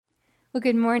Well,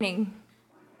 good morning.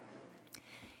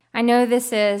 I know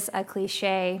this is a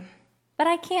cliche, but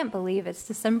I can't believe it's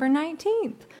December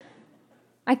 19th.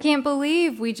 I can't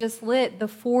believe we just lit the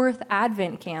fourth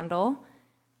Advent candle.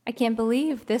 I can't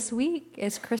believe this week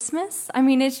is Christmas. I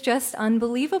mean, it's just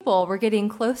unbelievable. We're getting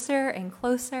closer and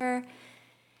closer.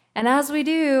 And as we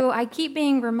do, I keep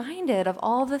being reminded of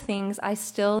all the things I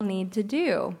still need to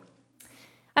do.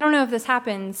 I don't know if this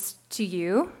happens to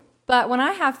you, but when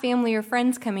I have family or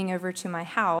friends coming over to my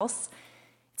house,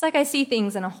 it's like I see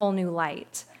things in a whole new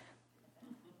light.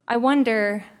 I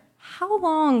wonder, how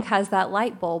long has that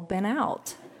light bulb been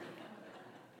out?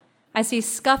 I see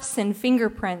scuffs and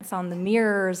fingerprints on the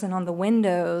mirrors and on the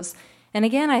windows, and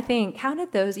again I think, how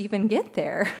did those even get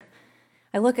there?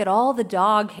 I look at all the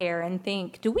dog hair and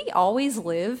think, do we always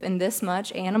live in this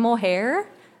much animal hair?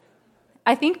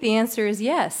 I think the answer is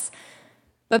yes.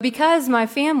 But because my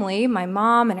family, my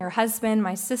mom and her husband,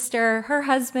 my sister, her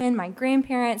husband, my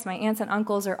grandparents, my aunts and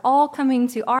uncles are all coming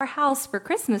to our house for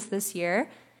Christmas this year,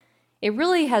 it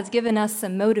really has given us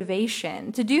some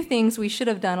motivation to do things we should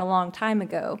have done a long time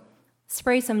ago.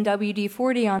 Spray some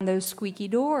WD-40 on those squeaky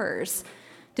doors,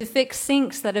 to fix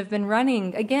sinks that have been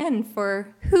running, again,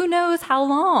 for who knows how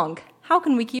long. How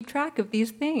can we keep track of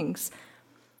these things?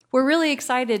 We're really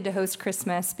excited to host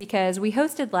Christmas because we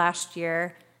hosted last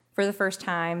year for the first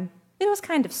time. It was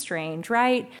kind of strange,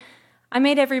 right? I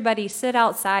made everybody sit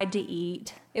outside to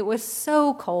eat. It was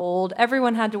so cold.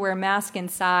 Everyone had to wear a mask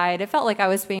inside. It felt like I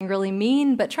was being really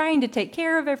mean, but trying to take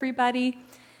care of everybody.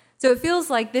 So it feels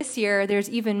like this year there's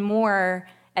even more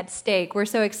at stake. We're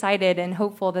so excited and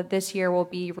hopeful that this year will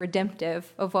be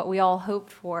redemptive of what we all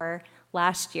hoped for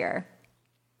last year.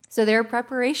 So there are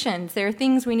preparations. There are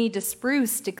things we need to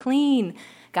spruce, to clean.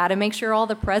 Got to make sure all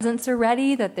the presents are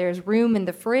ready, that there's room in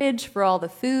the fridge for all the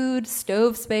food,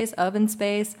 stove space, oven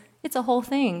space. It's a whole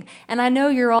thing. And I know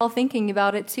you're all thinking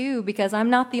about it too, because I'm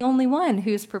not the only one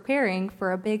who's preparing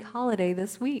for a big holiday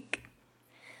this week.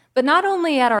 But not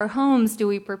only at our homes do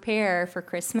we prepare for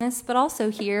Christmas, but also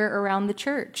here around the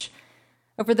church.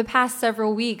 Over the past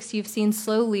several weeks, you've seen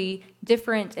slowly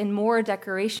different and more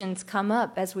decorations come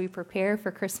up as we prepare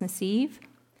for Christmas Eve.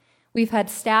 We've had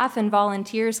staff and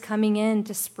volunteers coming in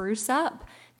to spruce up,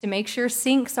 to make sure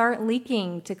sinks aren't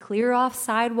leaking, to clear off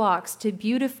sidewalks, to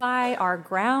beautify our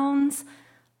grounds.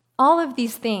 All of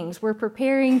these things, we're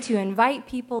preparing to invite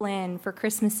people in for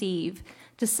Christmas Eve,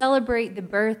 to celebrate the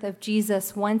birth of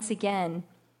Jesus once again.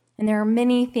 And there are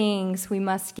many things we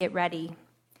must get ready.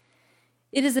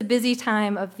 It is a busy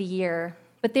time of the year,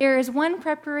 but there is one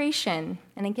preparation.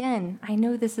 And again, I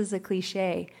know this is a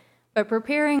cliche, but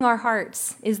preparing our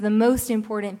hearts is the most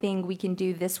important thing we can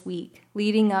do this week,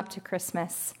 leading up to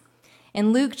Christmas.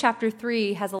 And Luke chapter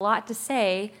 3 has a lot to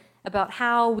say about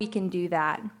how we can do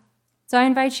that. So I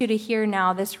invite you to hear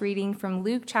now this reading from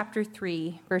Luke chapter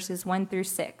 3, verses 1 through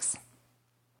 6.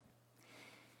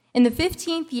 In the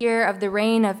 15th year of the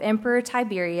reign of Emperor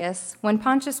Tiberius, when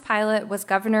Pontius Pilate was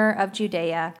governor of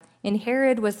Judea, and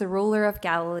Herod was the ruler of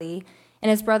Galilee, and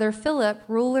his brother Philip,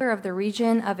 ruler of the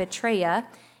region of Ituraea,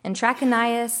 and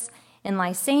Trachonitis and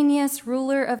Lysanias,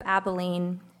 ruler of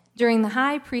Abilene, during the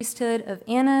high priesthood of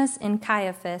Annas and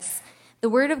Caiaphas, the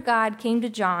word of God came to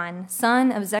John,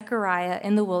 son of Zechariah,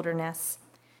 in the wilderness.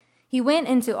 He went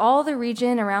into all the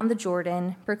region around the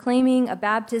Jordan, proclaiming a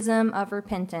baptism of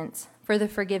repentance for the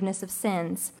forgiveness of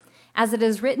sins, as it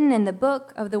is written in the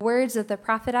book of the words of the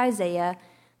prophet Isaiah,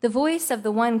 the voice of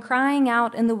the one crying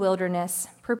out in the wilderness,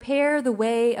 prepare the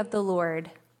way of the Lord,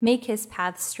 make his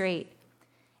path straight.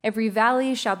 Every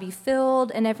valley shall be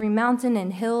filled, and every mountain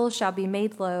and hill shall be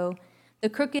made low. The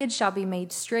crooked shall be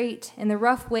made straight, and the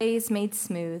rough ways made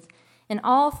smooth, and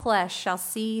all flesh shall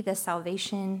see the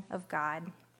salvation of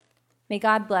God. May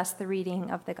God bless the reading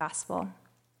of the gospel.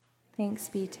 Thanks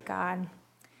be to God.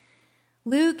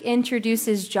 Luke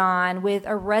introduces John with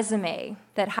a resume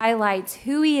that highlights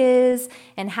who he is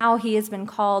and how he has been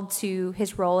called to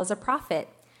his role as a prophet.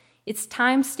 It's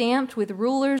time-stamped with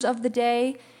rulers of the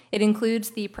day. It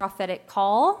includes the prophetic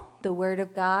call, the word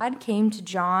of God came to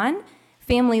John,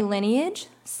 family lineage,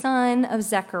 son of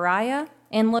Zechariah,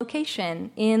 and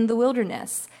location in the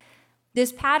wilderness.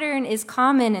 This pattern is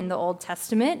common in the Old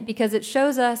Testament because it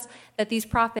shows us that these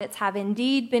prophets have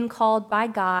indeed been called by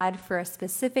God for a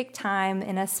specific time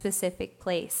in a specific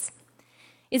place.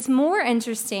 It's more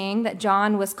interesting that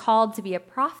John was called to be a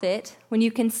prophet when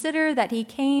you consider that he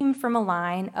came from a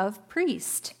line of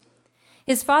priest.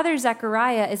 His father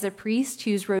Zechariah is a priest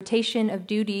whose rotation of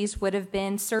duties would have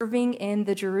been serving in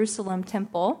the Jerusalem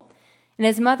temple. And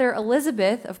his mother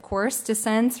Elizabeth, of course,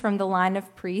 descends from the line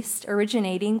of priests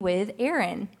originating with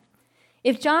Aaron.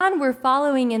 If John were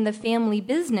following in the family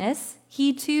business,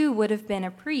 he too would have been a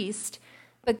priest,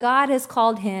 but God has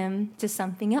called him to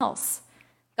something else.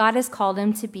 God has called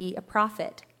him to be a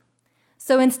prophet.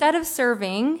 So instead of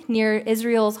serving near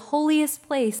Israel's holiest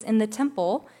place in the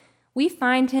temple, we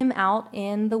find him out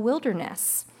in the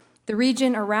wilderness, the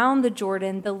region around the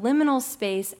Jordan, the liminal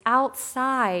space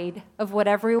outside of what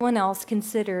everyone else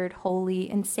considered holy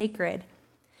and sacred.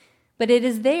 But it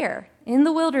is there, in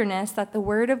the wilderness, that the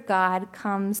word of God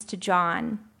comes to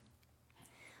John.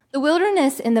 The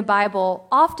wilderness in the Bible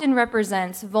often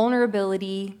represents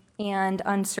vulnerability and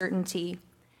uncertainty.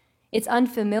 It's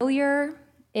unfamiliar,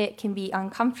 it can be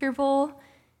uncomfortable,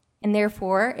 and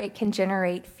therefore it can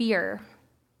generate fear.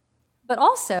 But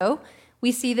also,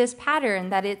 we see this pattern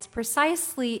that it's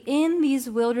precisely in these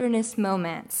wilderness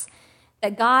moments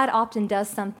that God often does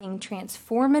something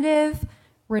transformative,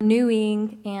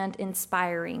 renewing, and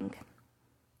inspiring.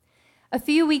 A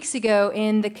few weeks ago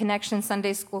in the Connection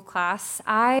Sunday School class,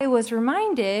 I was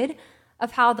reminded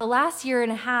of how the last year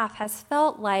and a half has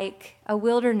felt like a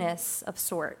wilderness of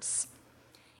sorts.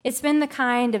 It's been the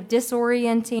kind of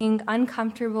disorienting,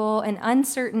 uncomfortable, and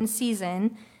uncertain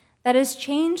season that has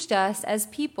changed us as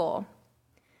people.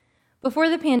 Before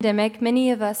the pandemic, many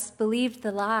of us believed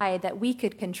the lie that we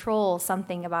could control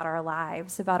something about our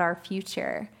lives, about our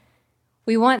future.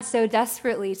 We want so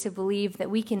desperately to believe that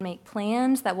we can make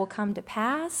plans that will come to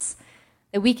pass,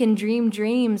 that we can dream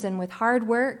dreams, and with hard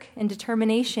work and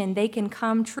determination, they can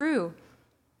come true.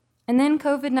 And then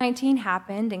COVID-19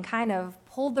 happened and kind of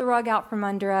pulled the rug out from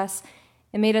under us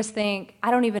and made us think, I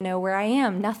don't even know where I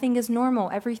am. Nothing is normal.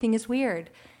 Everything is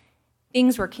weird.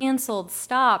 Things were canceled,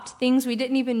 stopped. Things we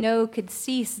didn't even know could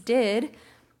cease did.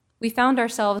 We found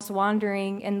ourselves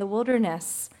wandering in the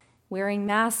wilderness, wearing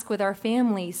masks with our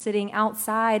family, sitting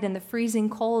outside in the freezing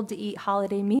cold to eat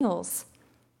holiday meals.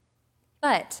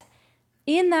 But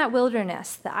in that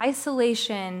wilderness, the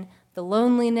isolation, the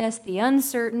loneliness, the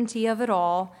uncertainty of it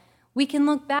all, we can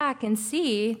look back and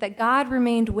see that God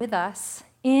remained with us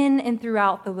in and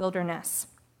throughout the wilderness.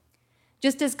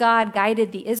 Just as God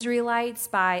guided the Israelites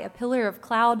by a pillar of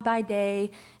cloud by day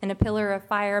and a pillar of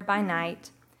fire by night,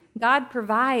 God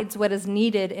provides what is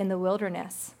needed in the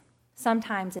wilderness.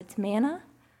 Sometimes it's manna,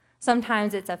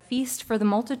 sometimes it's a feast for the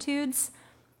multitudes,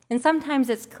 and sometimes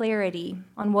it's clarity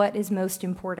on what is most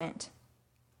important.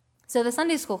 So the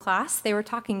Sunday school class, they were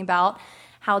talking about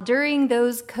how during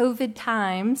those COVID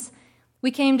times, we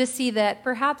came to see that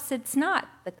perhaps it's not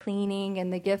the cleaning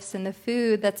and the gifts and the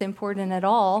food that's important at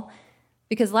all,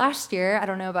 because last year, I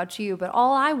don't know about you, but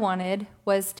all I wanted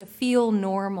was to feel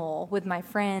normal with my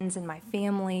friends and my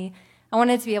family. I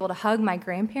wanted to be able to hug my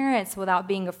grandparents without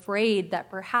being afraid that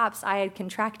perhaps I had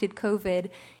contracted COVID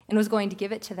and was going to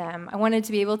give it to them. I wanted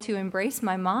to be able to embrace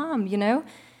my mom,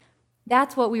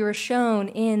 That's what we were shown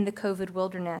in the COVID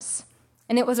wilderness.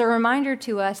 And it was a reminder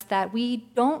to us that we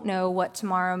don't know what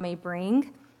tomorrow may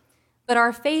bring, but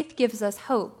our faith gives us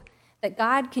hope that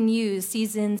God can use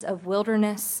seasons of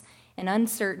wilderness and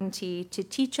uncertainty to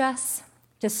teach us,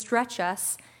 to stretch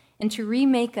us, and to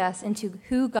remake us into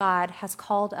who God has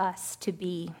called us to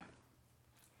be.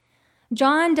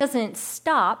 John doesn't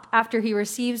stop after he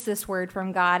receives this word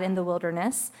from God in the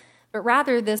wilderness, but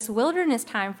rather this wilderness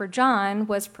time for John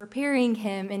was preparing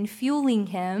him and fueling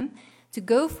him to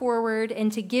go forward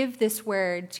and to give this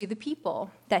word to the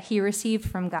people that he received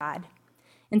from God.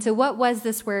 And so what was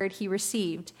this word he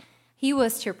received? He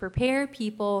was to prepare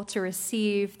people to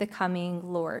receive the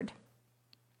coming Lord.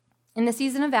 In the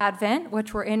season of Advent,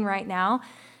 which we're in right now,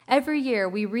 every year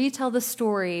we retell the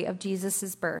story of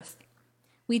Jesus' birth.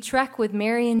 We trek with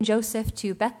Mary and Joseph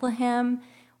to Bethlehem.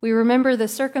 We remember the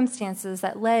circumstances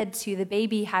that led to the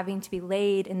baby having to be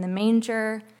laid in the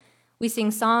manger. We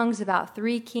sing songs about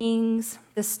three kings,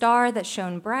 the star that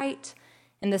shone bright,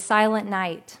 and the silent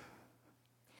night.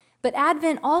 But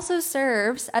Advent also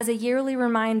serves as a yearly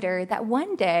reminder that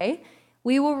one day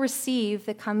we will receive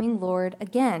the coming Lord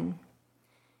again.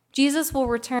 Jesus will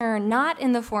return not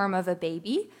in the form of a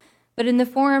baby, but in the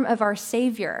form of our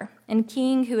Savior and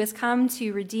King who has come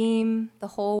to redeem the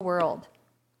whole world.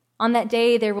 On that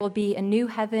day, there will be a new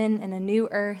heaven and a new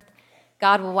earth.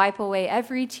 God will wipe away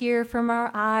every tear from our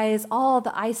eyes. All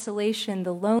the isolation,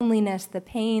 the loneliness, the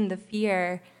pain, the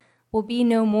fear will be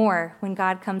no more when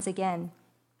God comes again.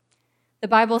 The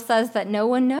Bible says that no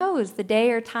one knows the day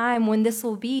or time when this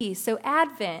will be. So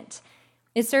Advent,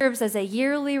 it serves as a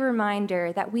yearly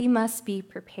reminder that we must be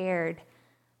prepared,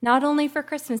 not only for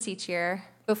Christmas each year,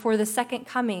 but for the second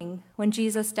coming when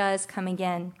Jesus does come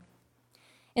again.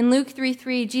 In Luke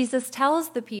 3:3, Jesus tells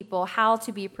the people how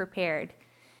to be prepared.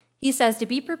 He says to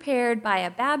be prepared by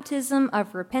a baptism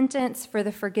of repentance for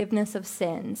the forgiveness of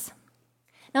sins.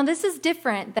 Now, this is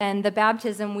different than the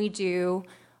baptism we do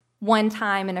one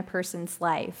time in a person's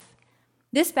life.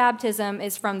 This baptism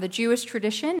is from the Jewish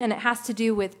tradition, and it has to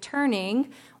do with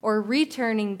turning or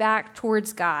returning back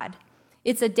towards God.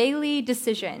 It's a daily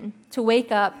decision to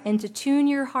wake up and to tune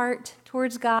your heart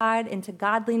towards God, into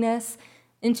godliness,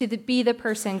 and to be the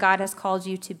person God has called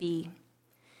you to be.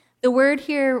 The word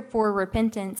here for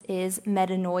repentance is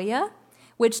metanoia,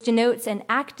 which denotes an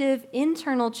active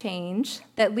internal change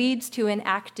that leads to an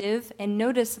active and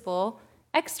noticeable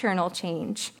external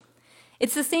change.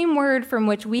 It's the same word from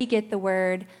which we get the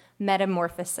word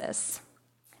metamorphosis.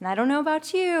 And I don't know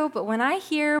about you, but when I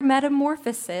hear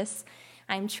metamorphosis,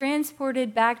 I'm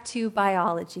transported back to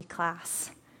biology class,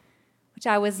 which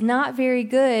I was not very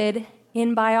good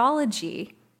in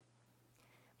biology.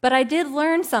 But I did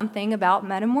learn something about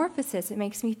metamorphosis. It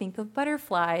makes me think of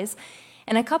butterflies.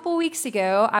 And a couple weeks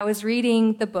ago, I was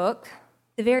reading the book,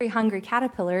 The Very Hungry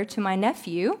Caterpillar, to my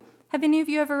nephew. Have any of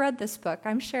you ever read this book?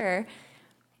 I'm sure.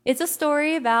 It's a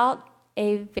story about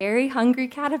a very hungry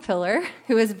caterpillar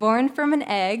who is born from an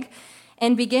egg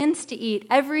and begins to eat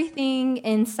everything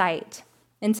in sight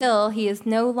until he is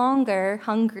no longer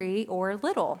hungry or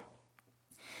little.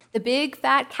 The big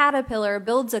fat caterpillar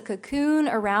builds a cocoon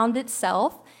around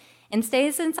itself and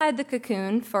stays inside the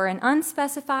cocoon for an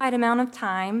unspecified amount of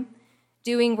time,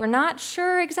 doing we're not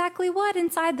sure exactly what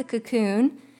inside the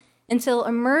cocoon, until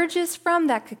emerges from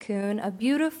that cocoon a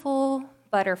beautiful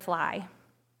butterfly.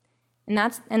 And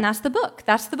that's the book.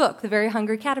 That's the book, The Very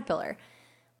Hungry Caterpillar.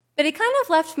 But it kind of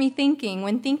left me thinking,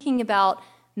 when thinking about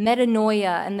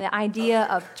metanoia and the idea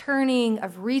of turning,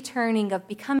 of returning, of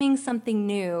becoming something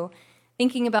new,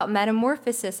 thinking about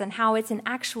metamorphosis and how it's an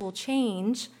actual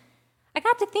change, I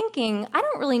got to thinking, I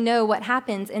don't really know what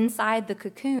happens inside the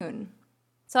cocoon.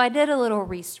 So I did a little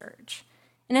research.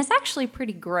 And it's actually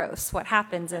pretty gross what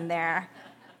happens in there.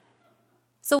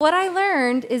 So what I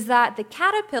learned is that the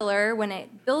caterpillar, when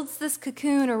it builds this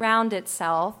cocoon around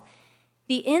itself,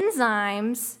 the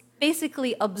enzymes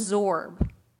basically absorb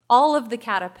all of the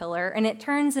caterpillar, and it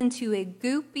turns into a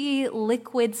goopy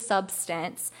liquid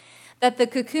substance that the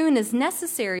cocoon is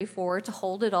necessary for to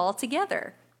hold it all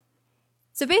together.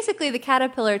 So basically, the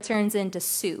caterpillar turns into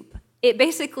soup. It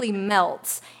basically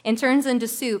melts and turns into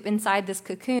soup inside this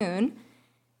cocoon,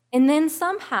 and then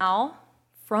somehow,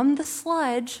 from the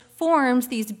sludge, forms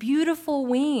these beautiful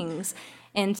wings,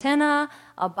 antenna,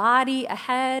 a body, a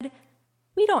head.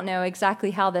 We don't know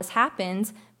exactly how this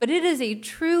happens, but it is a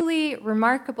truly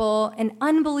remarkable and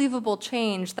unbelievable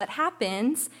change that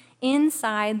happens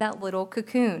inside that little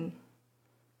cocoon.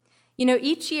 You know,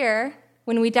 each year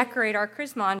when we decorate our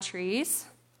Christmas trees,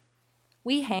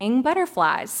 we hang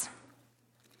butterflies.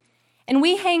 And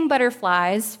we hang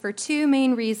butterflies for two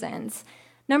main reasons.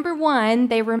 Number one,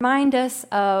 they remind us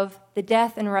of the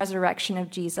death and resurrection of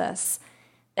Jesus,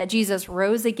 that Jesus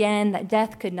rose again, that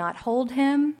death could not hold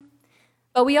him.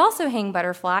 But we also hang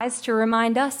butterflies to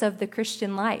remind us of the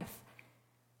Christian life,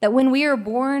 that when we are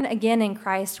born again in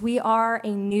Christ, we are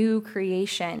a new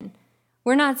creation.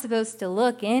 We're not supposed to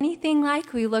look anything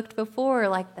like we looked before,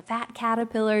 like the fat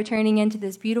caterpillar turning into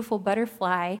this beautiful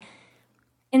butterfly.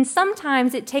 And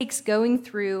sometimes it takes going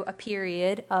through a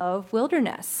period of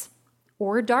wilderness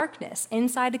or darkness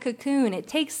inside a cocoon. It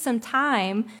takes some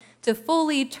time to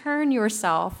fully turn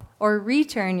yourself or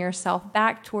return yourself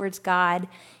back towards God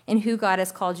and who God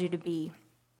has called you to be.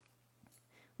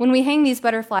 When we hang these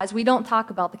butterflies, we don't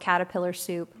talk about the caterpillar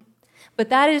soup, but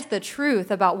that is the truth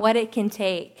about what it can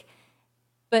take.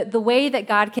 But the way that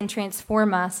God can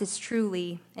transform us is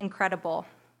truly incredible.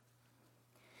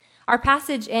 Our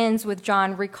passage ends with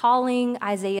John recalling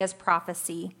Isaiah's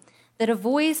prophecy that a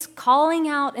voice calling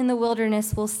out in the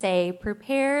wilderness will say,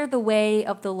 "Prepare the way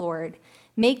of the Lord,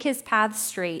 make his paths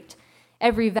straight.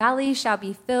 Every valley shall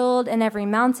be filled, and every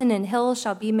mountain and hill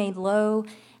shall be made low,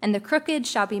 and the crooked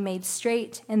shall be made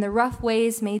straight, and the rough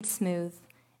ways made smooth,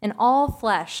 and all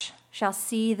flesh shall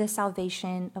see the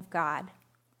salvation of God."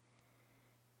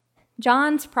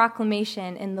 John's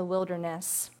proclamation in the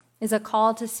wilderness is a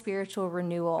call to spiritual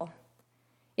renewal.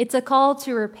 It's a call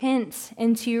to repent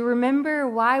and to remember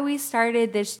why we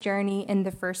started this journey in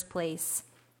the first place.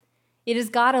 It is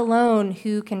God alone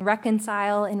who can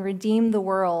reconcile and redeem the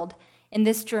world in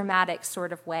this dramatic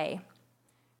sort of way.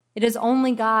 It is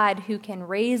only God who can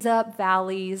raise up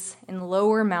valleys and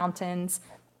lower mountains.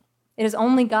 It is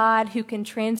only God who can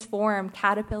transform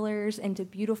caterpillars into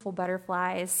beautiful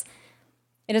butterflies.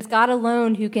 It is God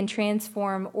alone who can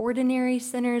transform ordinary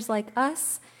sinners like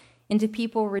us into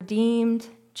people redeemed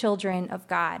children of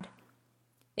God.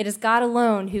 It is God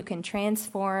alone who can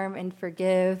transform and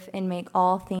forgive and make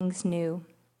all things new.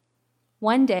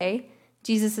 One day,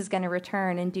 Jesus is going to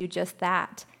return and do just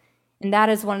that. And that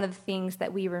is one of the things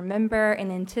that we remember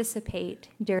and anticipate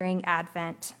during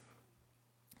Advent.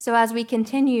 So as we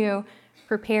continue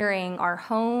preparing our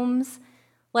homes,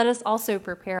 let us also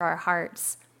prepare our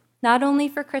hearts, not only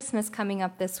for Christmas coming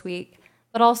up this week,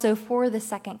 but also for the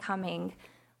second coming,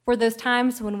 for those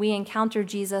times when we encounter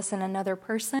Jesus in another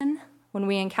person, when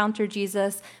we encounter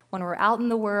Jesus when we're out in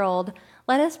the world.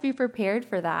 Let us be prepared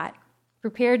for that,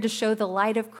 prepared to show the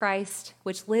light of Christ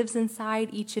which lives inside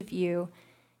each of you,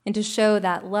 and to show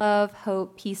that love,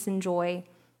 hope, peace, and joy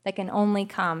that can only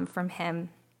come from him.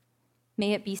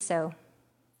 May it be so.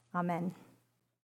 Amen.